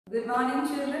Good morning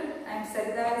children, I am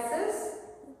Sardasis.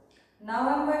 Now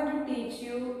I am going to teach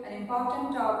you an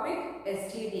important topic,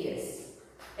 STDs.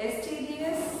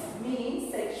 STDs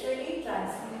means sexually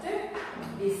transmitted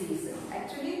diseases.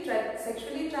 Actually,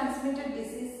 sexually transmitted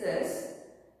diseases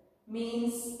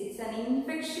means it's an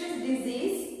infectious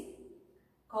disease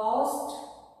caused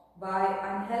by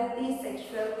unhealthy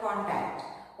sexual contact.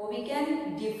 Or we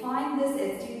can define this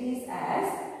STDs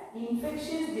as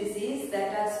infectious disease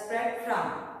that are spread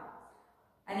from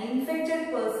an infected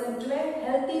person to a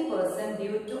healthy person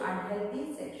due to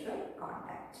unhealthy sexual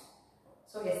contact.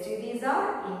 So STDs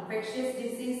are infectious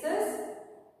diseases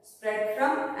spread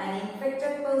from an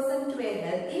infected person to a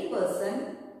healthy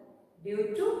person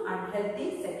due to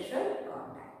unhealthy sexual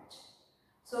contact.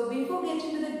 So before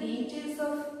getting to the details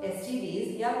of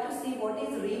STDs, we have to see what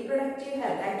is reproductive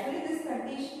health. Actually, this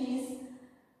condition is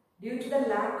due to the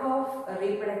lack of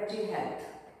reproductive health.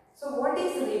 So what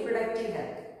is reproductive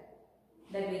health?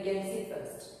 That we can see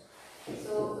first.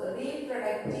 So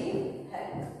reproductive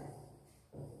health.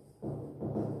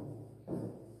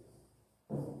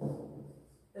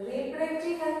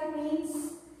 Reproductive health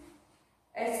means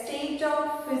a state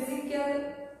of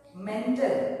physical,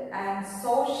 mental and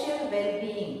social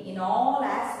well-being in all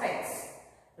aspects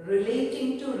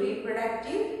relating to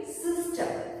reproductive system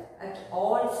at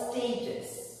all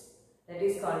stages. That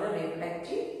is called a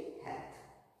reproductive health.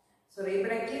 So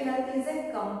reproductive health is a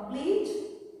complete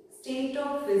state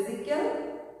of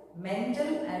physical,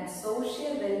 mental and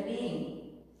social well-being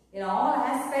in all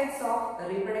aspects of the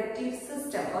reproductive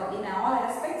system or in all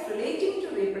aspects relating to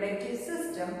reproductive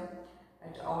system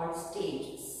at all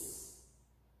stages.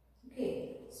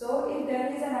 Okay, so if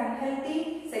there is an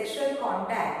unhealthy sexual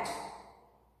contact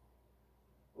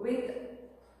with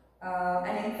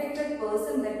an infected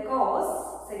person that cause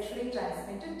sexually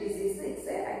transmitted disease, it's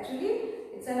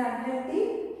an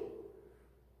unhealthy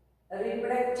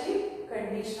reproductive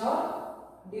condition or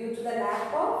due to the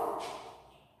lack of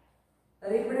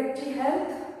reproductive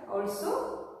health also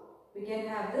we can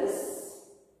have this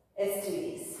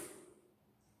STDs.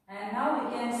 And now we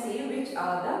can see which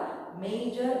are the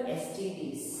major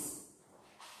STDs.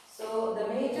 So the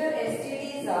major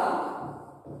STDs are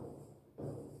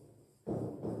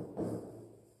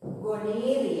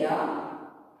gonorrhea,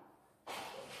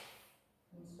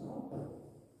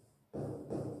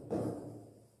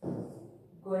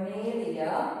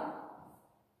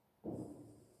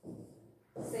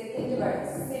 second one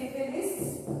syphilis,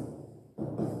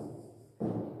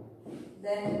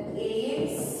 then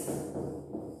AIDS,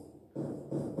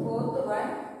 fourth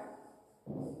one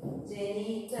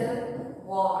genital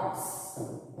warts.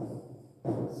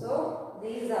 So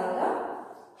these are the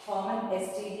common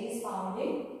STDs found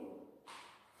in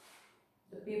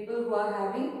the people who are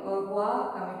having or who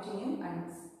are committing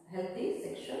unhealthy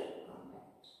sexual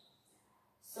contact.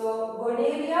 So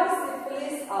gonorrhea,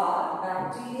 syphilis are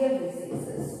bacterial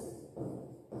diseases.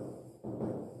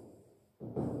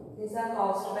 These are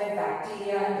caused by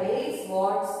bacteria, and AIDS,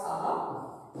 warts are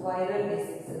viral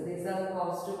diseases. These are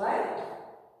caused by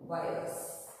virus.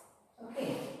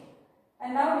 Okay.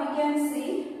 And now we can see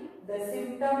the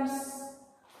symptoms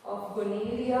of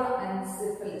gonorrhea and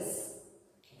syphilis.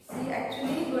 See,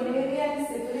 actually gonorrhea and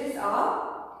syphilis are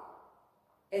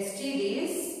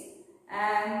STDs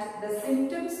and the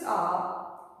symptoms are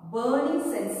burning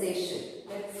sensation.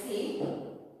 Let's see.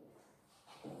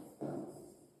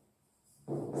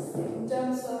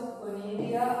 Symptoms of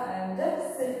gonorrhea and the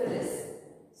syphilis.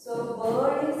 So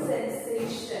burning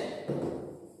sensation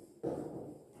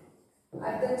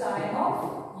at the time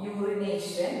of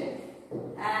urination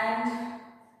and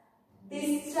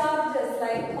discharges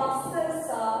like pustules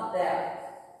are there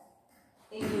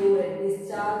in urine.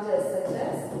 Discharges such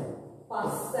as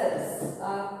pustules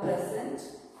are present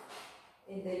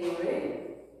in the urine.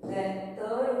 Then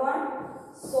third one,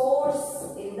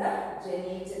 sores in the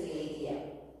genital area.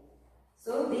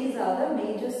 So these are the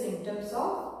major symptoms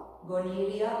of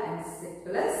gonorrhea and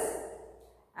syphilis,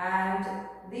 and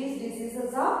these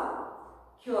diseases are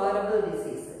curable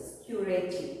diseases,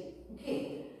 curative. Okay.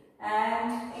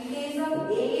 And in case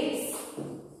of AIDS,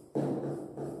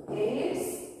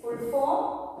 full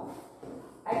form,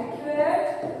 acquired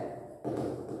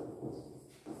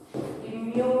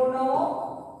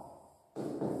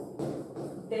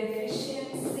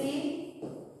immunodeficiency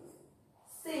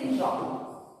syndrome.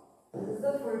 This is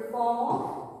the full form of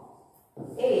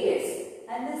AIDS,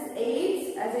 and this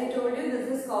AIDS, as I told you, this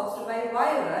is caused by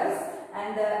virus,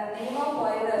 and the name of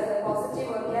virus, the positive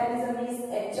organism is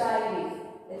HIV.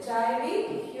 HIV,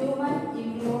 human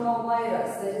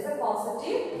immunovirus. That is a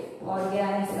positive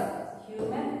organism,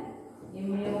 human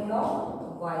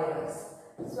immunovirus.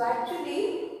 So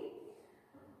actually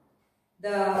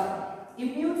the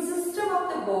immune system of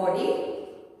the body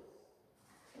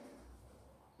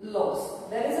loss.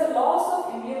 There is a loss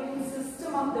of immune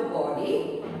system of the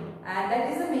body, and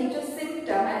that is a major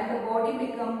symptom, and the body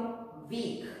become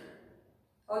weak,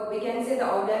 or we can say the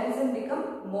organism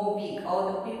become more weak,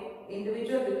 or the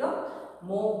individual become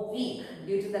more weak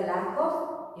due to the lack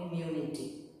of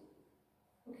immunity.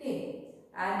 Okay,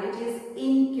 and it is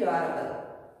incurable.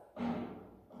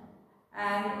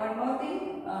 And one more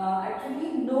thing,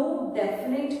 actually no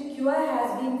definite cure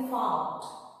has been found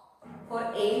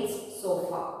for AIDS so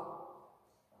far.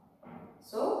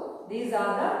 So these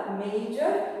are the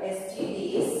major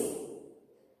STDs.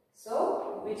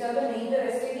 So which are the major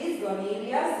STDs?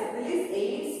 Gonorrhea, syphilis,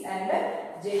 AIDS and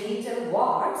the genital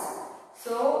warts.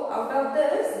 So out of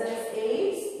this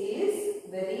AIDS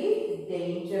is very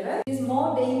dangerous. It is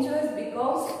more dangerous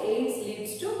because AIDS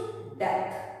leads to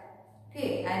death.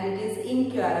 Okay, and it is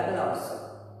incurable also.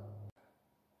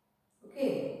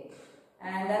 Okay,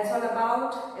 and that's all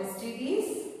about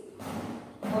STDs.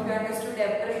 Hope you understood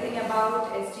everything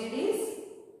about STDs.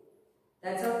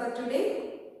 That's all for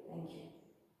today. Thank you.